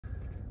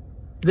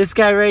This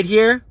guy right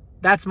here,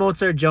 that's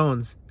Mozart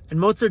Jones. And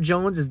Mozart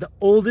Jones is the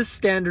oldest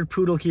standard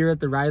poodle here at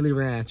the Rylee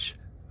Ranch.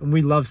 And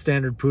we love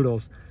standard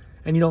poodles.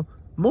 And you know,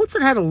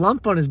 Mozart had a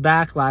lump on his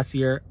back last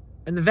year,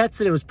 and the vet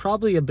said it was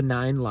probably a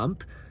benign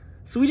lump,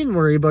 so we didn't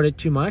worry about it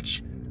too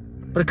much.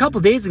 But a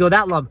couple days ago,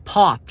 that lump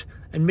popped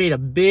and made a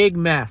big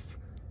mess.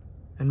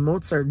 And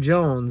Mozart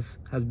Jones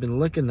has been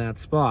licking that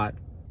spot.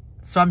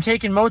 So I'm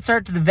taking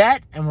Mozart to the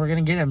vet, and we're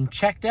gonna get him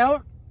checked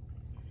out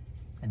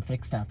and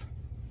fixed up.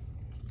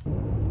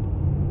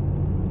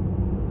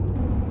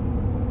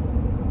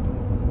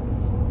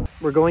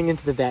 We're going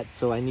into the vet,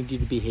 so I need you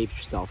to behave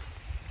yourself.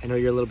 I know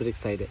you're a little bit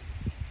excited.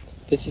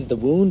 This is the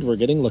wound we're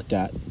getting looked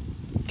at.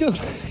 Go,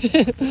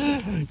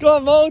 go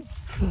on,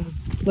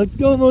 Moz. Let's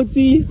go,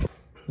 Mozi.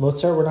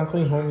 Mozart, we're not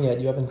going home yet.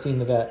 You haven't seen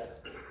the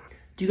vet.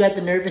 Do you got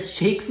the nervous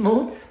shakes,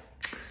 Moz?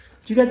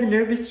 Do you got the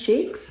nervous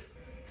shakes?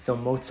 So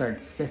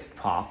Mozart's cyst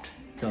popped,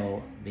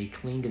 so they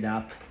cleaned it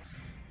up,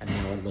 and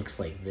now it looks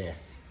like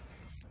this.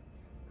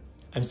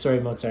 I'm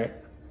sorry, Mozart.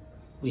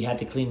 We had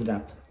to clean it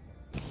up.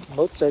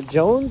 Mozart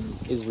Jones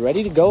is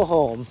ready to go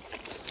home.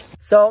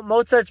 So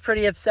Mozart's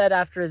pretty upset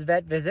after his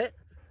vet visit.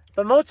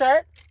 But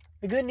Mozart,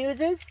 the good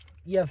news is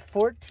you have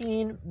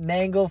 14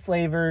 mango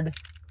flavored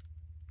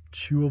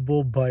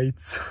chewable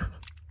bites.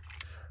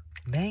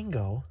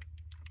 Mango?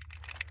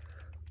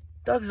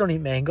 Dogs don't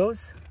eat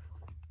mangoes.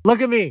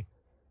 Look at me.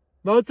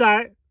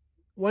 Mozart,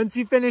 once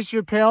you finish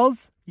your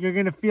pills, you're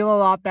gonna feel a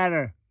lot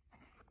better.